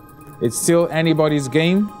 It's still anybody's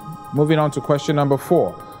game. Moving on to question number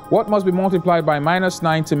 4. What must be multiplied by minus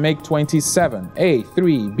 9 to make 27? A,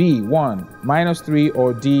 3, B, 1, minus 3,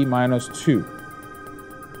 or D, minus 2?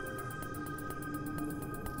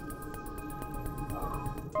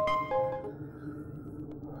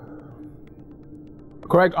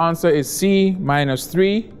 Correct answer is C, minus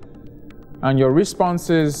 3. And your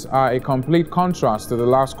responses are a complete contrast to the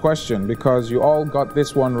last question because you all got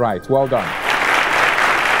this one right. Well done.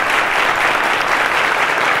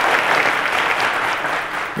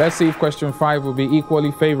 Let's see if question 5 will be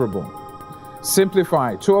equally favorable.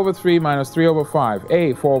 Simplify. 2 over 3 minus 3 over 5.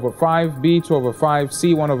 A, 4 over 5. B, 2 over 5.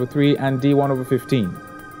 C, 1 over 3. And D, 1 over 15.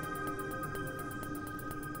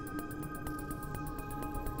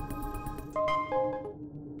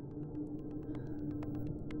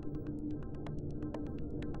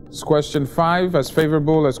 Is question 5 as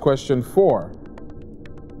favorable as question 4?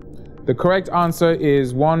 The correct answer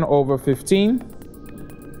is 1/15.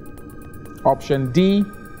 Option D.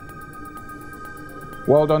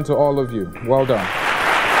 Well done to all of you. Well done.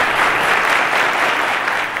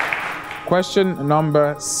 Question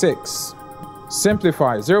number 6.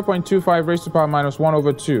 Simplify. 0.25 raised to the power minus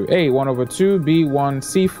 1/2. A, 1/2, B, 1,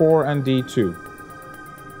 C, 4, and D, 2.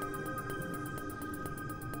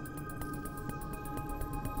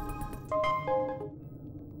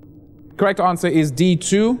 Correct answer is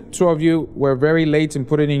D2. 2 of you were very late in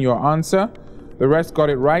putting in your answer. The rest got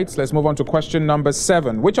it right. Let's move on to question number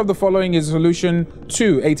 7. Which of the following is solution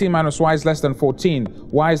 2? 18 minus y is less than 14.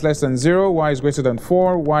 Y is less than 0. Y is greater than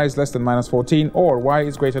 4. Y is less than minus 14. Or y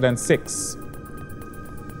is greater than 6.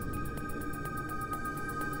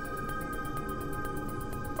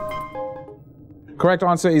 Correct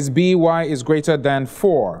answer is B. Y is greater than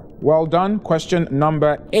 4. Well done. Question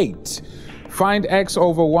number 8. Find x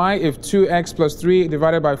over y if 2x plus 3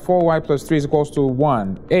 divided by 4y plus 3 is equals to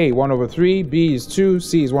 1. A, 1/3, B is 2,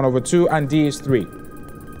 C is 1/2, and D is 3.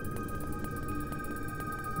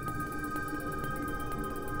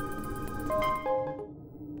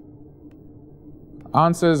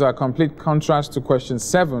 Answers are complete contrast to question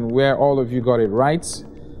 7, where all of you got it right.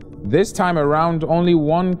 This time around, only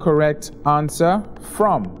one correct answer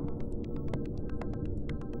from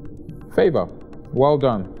Favor. Well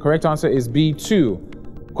done. Correct answer is B2.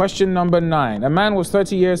 Question number 9. A man was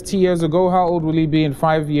 30 years T years ago. How old will he be in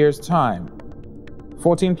 5 years' time?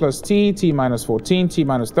 14 plus T, T minus 14, T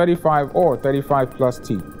minus 35, or 35 plus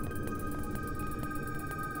T.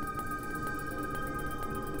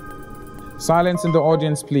 Silence in the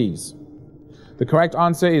audience, please. The correct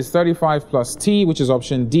answer is 35 plus T, which is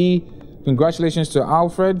option D. Congratulations to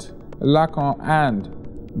Alfred, Lakan, and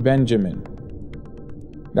Benjamin.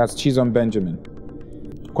 That's Chizon Benjamin.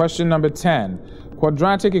 Question number 10.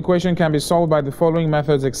 Quadratic equation can be solved by the following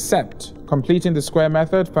methods except completing the square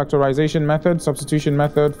method, factorization method, substitution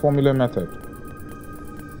method, formula method.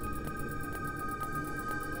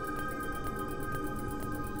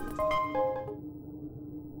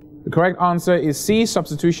 The correct answer is C,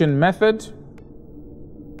 substitution method.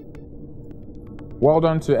 Well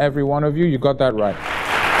done to every one of you. You got that right.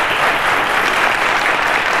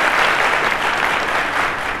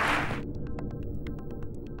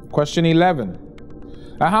 Question 11.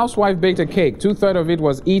 A housewife baked a cake. 2/3 of it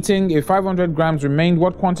was eating. If 500 grams remained,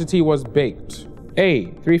 what quantity was baked?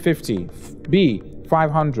 A, 350, B,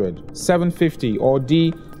 500, 750, or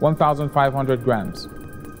D, 1,500 grams?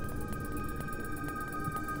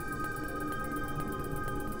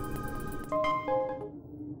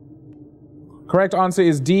 Correct answer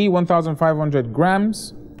is D, 1,500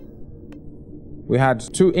 grams. We had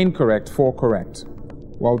 2 incorrect, 4 correct.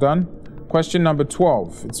 Well done. Question number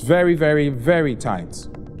 12. It's very, very, very tight.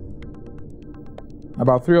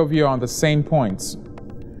 About 3 of you are on the same points.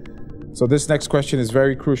 So this next question is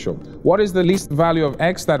very crucial. What is the least value of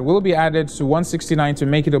x that will be added to 169 to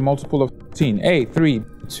make it a multiple of 15? A, 3,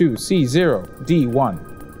 2, C, 0, D, 1.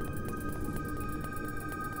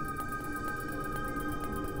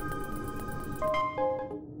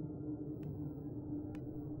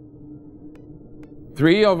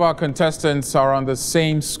 Three of our contestants are on the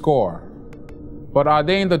same score. But are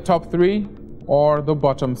they in the top 3 or the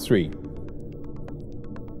bottom 3?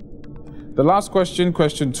 The last question,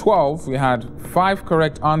 question 12, we had 5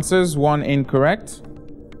 correct answers, 1 incorrect.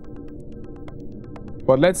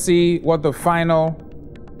 But let's see what the final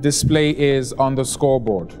display is on the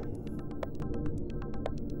scoreboard.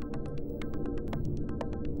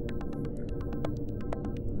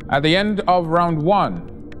 At the end of round 1,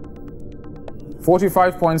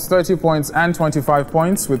 45 points, 30 points, and 25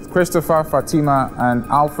 points with Christopher, Fatima, and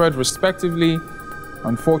Alfred, respectively.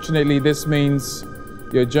 Unfortunately, this means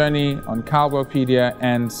your journey on Cowbellpedia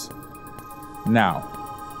ends now.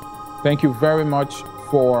 Thank you very much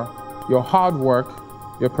for your hard work,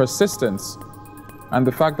 your persistence, and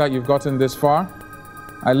the fact that you've gotten this far.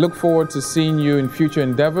 I look forward to seeing you in future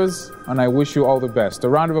endeavors, and I wish you all the best. A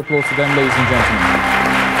round of applause to them, ladies and gentlemen.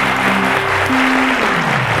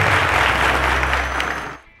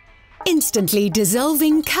 Instantly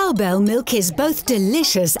dissolving cowbell milk is both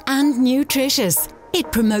delicious and nutritious.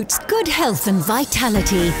 It promotes good health and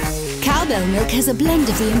vitality. Cowbell milk has a blend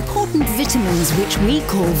of the important vitamins which we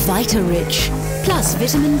call Vita-Rich, plus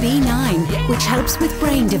vitamin B9, which helps with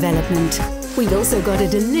brain development. We've also got a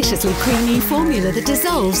deliciously creamy formula that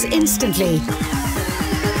dissolves instantly.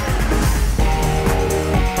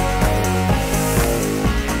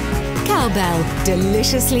 Cowbell,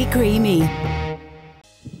 deliciously creamy.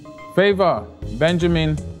 Favor,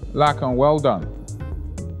 Benjamin, Lakan, well done.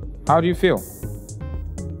 How do you feel?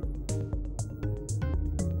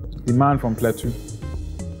 The man from Plateau.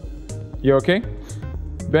 You okay?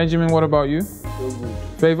 Benjamin, what about you?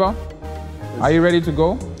 Favor? Are you ready to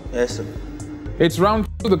go? Yes, sir. It's round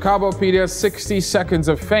 2, the Cowbellpedia 60 seconds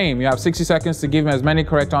of fame. You have 60 seconds to give me as many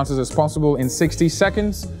correct answers as possible in 60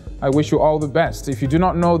 seconds. I wish you all the best. If you do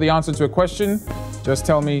not know the answer to a question, just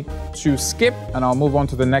tell me to skip and I'll move on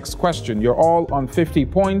to the next question. You're all on 50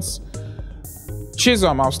 points.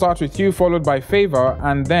 Chisholm, I'll start with you, followed by Favor,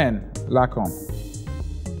 and then Lakan.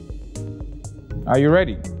 Are you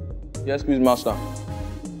ready? Yes, please, master.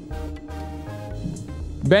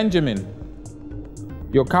 Benjamin,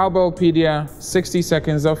 your Cowbellpedia 60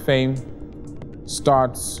 seconds of fame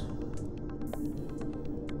starts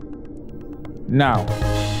now.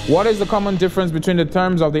 What is the common difference between the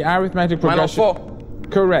terms of the arithmetic progression?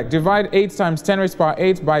 -4. Correct. Divide 8 times 10 raised by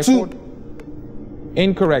 8 by 4.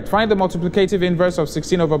 Incorrect. Find the multiplicative inverse of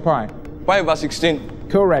 16 over pi. Pi over 16.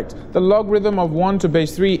 Correct. The logarithm of 1 to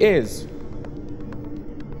base 3 is?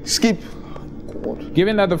 Skip.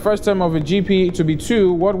 Given that the first term of a GP to be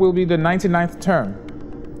 2, what will be the 99th term?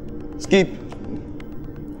 Skip.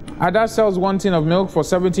 Ada sells 1 tin of milk for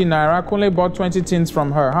 17 naira. Kunle bought 20 tins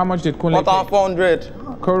from her. How much did Kunle pay? 400.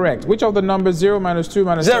 Correct. Which of the numbers 0 minus 2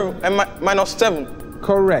 minus 0 and minus 7?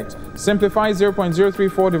 Correct. Simplify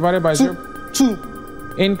 0.034 divided by 0. 2.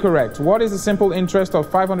 Incorrect. What is the simple interest of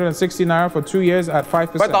 560 naira for 2 years at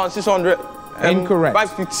 5%? 5,600. Incorrect.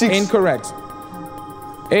 556. Incorrect.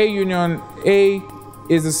 A union A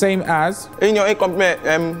is the same as? A union A complement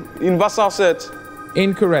universal set.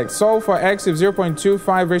 Incorrect. Solve for x if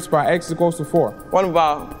 0.25 raised by x is equals to 4. 1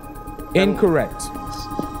 over. Incorrect.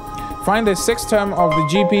 Find the sixth term of the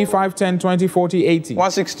GP 5, 10, 20, 40, 80.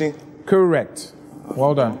 160. Correct.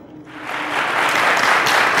 Well done.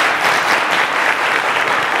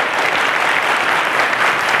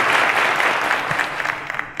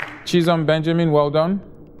 Chisholm, Benjamin, well done.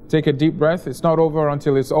 Take a deep breath. It's not over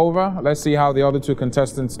until it's over. Let's see how the other two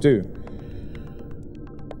contestants do.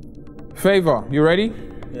 Favor, you ready?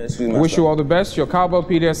 Yes, wish you all the best. Your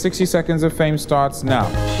Cowbellpedia 60 seconds of fame starts now.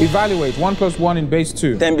 Evaluate 1 plus 1 in base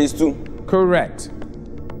 2. 10 base 2. Correct.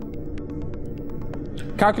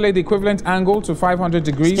 Calculate the equivalent angle to 500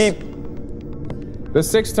 degrees. Skip. The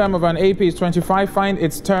sixth term of an AP is 25. Find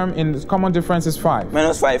its term in common difference is 5.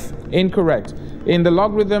 Minus 5. Incorrect. In the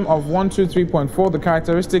logarithm of 123.4, the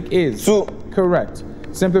characteristic is? 2. Correct.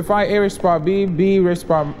 Simplify a raised to power b, b raised to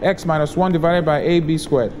power x minus 1 divided by ab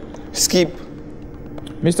squared. Skip.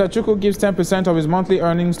 Mr. Tochukwu gives 10% of his monthly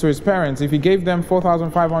earnings to his parents. If he gave them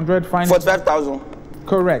 4,500, find 45,000.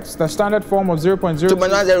 Correct. The standard form of 0.0.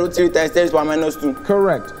 2.103 times 10 to the power minus 2.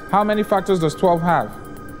 Correct. How many factors does 12 have?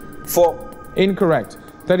 4. Incorrect.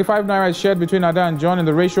 35 naira is shared between Ada and John in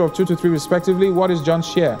the ratio of 2 to 3 respectively. What is John's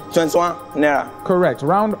share? 21 naira. Correct.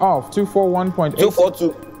 Round off. 241.8.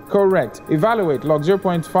 242. Correct. Evaluate. Log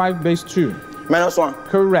 0.5 base 2. Minus 1.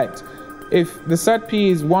 Correct. If the set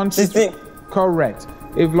P is 1, 16. Correct.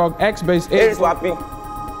 If log x base 8. A is power P.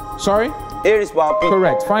 Sorry? A is power P.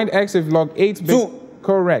 Correct. Find x if log 8 base 2.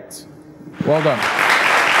 Correct. Well done.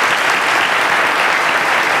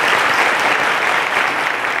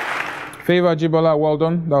 Favor Jibola, well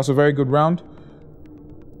done. That was a very good round.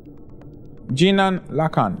 Jinan,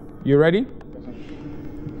 Lakan, you ready?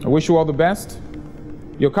 I wish you all the best.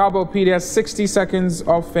 Your Cowbellpedia 60 seconds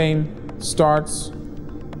of fame starts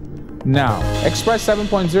now. Express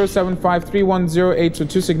 7.0753108 to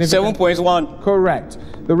 2 significant. 7.1. Correct.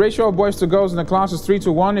 The ratio of boys to girls in the class is 3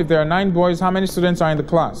 to 1. If there are 9 boys, how many students are in the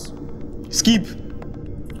class? Skip.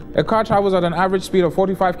 A car travels at an average speed of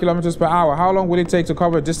 45 kilometers per hour. How long will it take to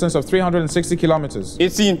cover a distance of 360 kilometers?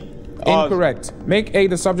 18. Incorrect. Make A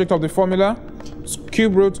the subject of the formula.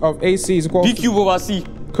 Cube root of AC is equal B cube over C.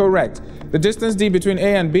 Correct. The distance D between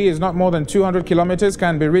A and B is not more than 200 kilometers.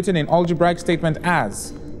 Can be written in algebraic statement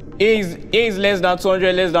as? A is less than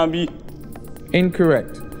 200 less than B.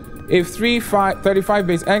 Incorrect. If 35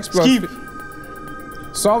 base x plus... Skip.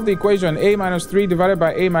 Solve the equation A minus 3 divided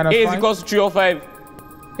by A minus 5. A is equals to 305.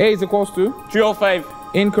 A is equals to? 305.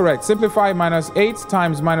 Incorrect. Simplify minus 8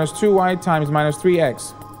 times minus 2y times minus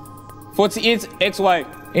 3x. 48xy.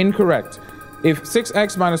 Incorrect. If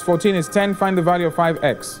 6x minus 14 is 10, find the value of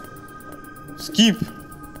 5x. Skip.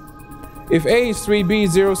 If A is 3, B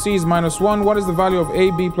is 0, C is minus 1, what is the value of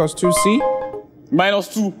AB plus 2C? Minus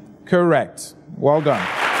 2. Correct. Well done.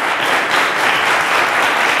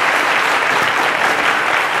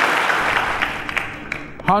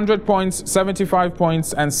 $100 points, 75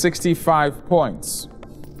 points, and 65 points.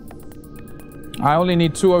 I only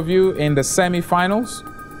need 2 of you in the semi-finals.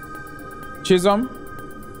 Chisholm,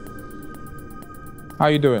 How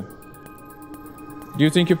are you doing? Do you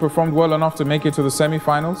think you performed well enough to make it to the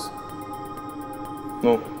semi-finals?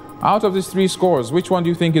 No. Out of these 3 scores, which one do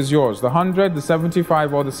you think is yours? The 100, the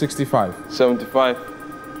 75, or the 65? 75.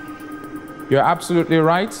 You're absolutely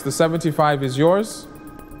right. The 75 is yours.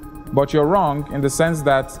 But you're wrong in the sense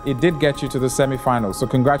that it did get you to the semi-finals. So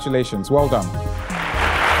congratulations. Well done.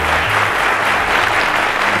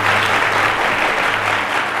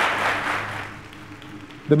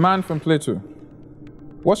 The man from Plateau.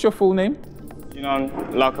 What's your full name? Jinan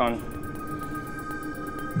Lakan.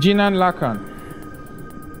 Jinan Lakan.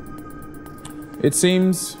 It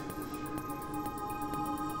seems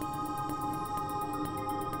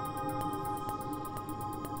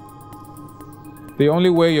the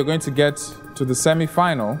only way you're going to get to the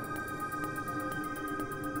semi-final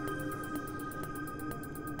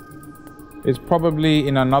is probably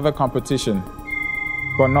in another competition,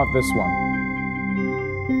 but not this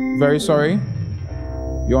one. Very sorry.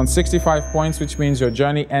 You're on 65 points, which means your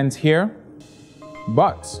journey ends here.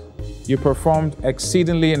 But you performed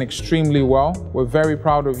exceedingly and extremely well. We're very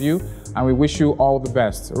proud of you, and we wish you all the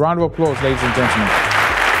best. A round of applause, ladies and gentlemen.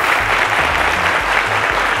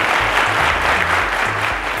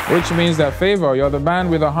 Which means that Favor, you're the man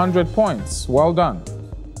with 100 points. Well done.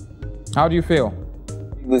 How do you feel?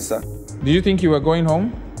 Good, sir. Do you think you were going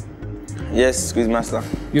home? Yes, Quizmaster.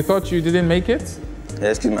 You thought you didn't make it?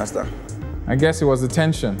 Yes, Quizmaster. I guess it was the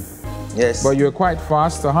tension. Yes. But you're quite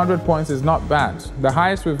fast. 100 points is not bad. The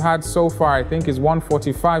highest we've had so far, I think, is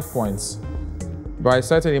 145 points by a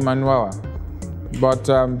certain Emanuela. But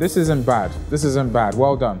this isn't bad. This isn't bad.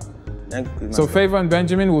 Well done. Thank you. So Favor and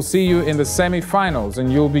Benjamin will see you in the semi-finals,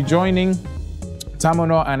 and you'll be joining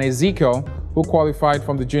Tamunokoro and Ezekiel, who qualified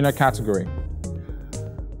from the junior category.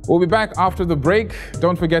 We'll be back after the break.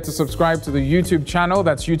 Don't forget to subscribe to the YouTube channel.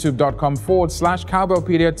 That's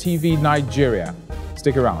youtube.com/Cowbellpedia TV Nigeria.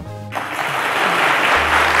 Stick around.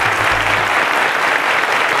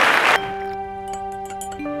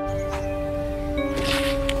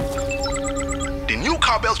 The new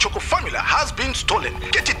Cowbell Choco formula has been stolen.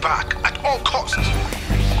 Get it back at all costs.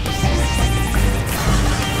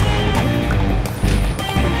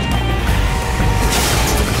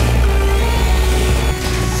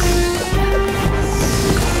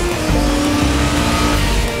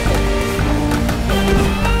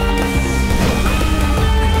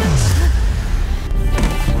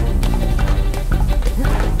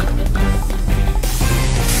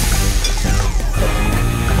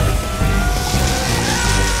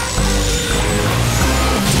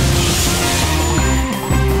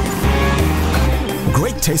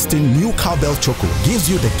 Tasting new Cowbell Choco gives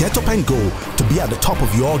you the get up and go to be at the top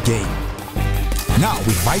of your game. Now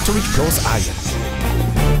with Vitality Plus Iron.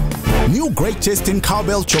 New great tasting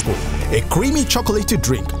Cowbell Choco, a creamy chocolatey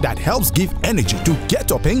drink that helps give energy to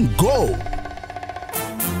get up and go.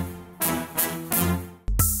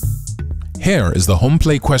 Here is the home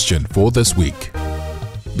play question for this week.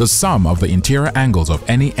 The sum of the interior angles of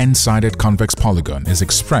any n-sided convex polygon is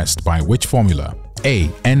expressed by which formula? A.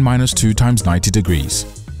 n-2 times 90 degrees.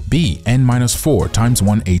 B. n-4 times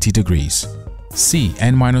 180 degrees. C.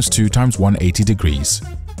 n-2 times 180 degrees.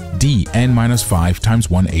 D. n-5 times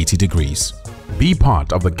 180 degrees. Be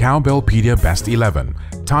part of the Cowbellpedia Best 11.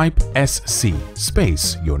 Type SC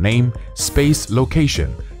space your name space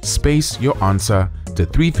location space your answer to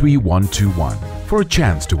 33121 for a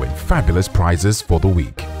chance to win fabulous prizes for the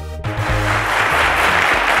week.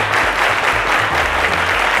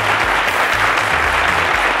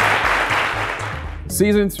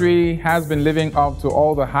 Season 3 has been living up to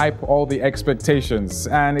all the hype, all the expectations,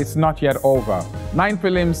 and it's not yet over. 9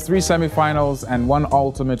 prelims, 3 semi-finals, and 1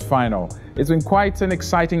 ultimate final. It's been quite an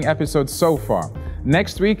exciting episode so far.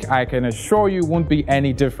 Next week, I can assure you, won't be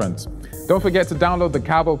any different. Don't forget to download the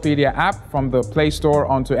Cowbellpedia app from the Play Store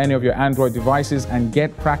onto any of your Android devices and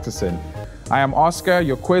get practicing. I am Oscar,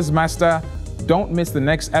 your quiz master. Don't miss the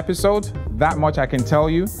next episode. That much I can tell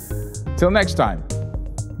you. Till next time,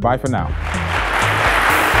 bye for now.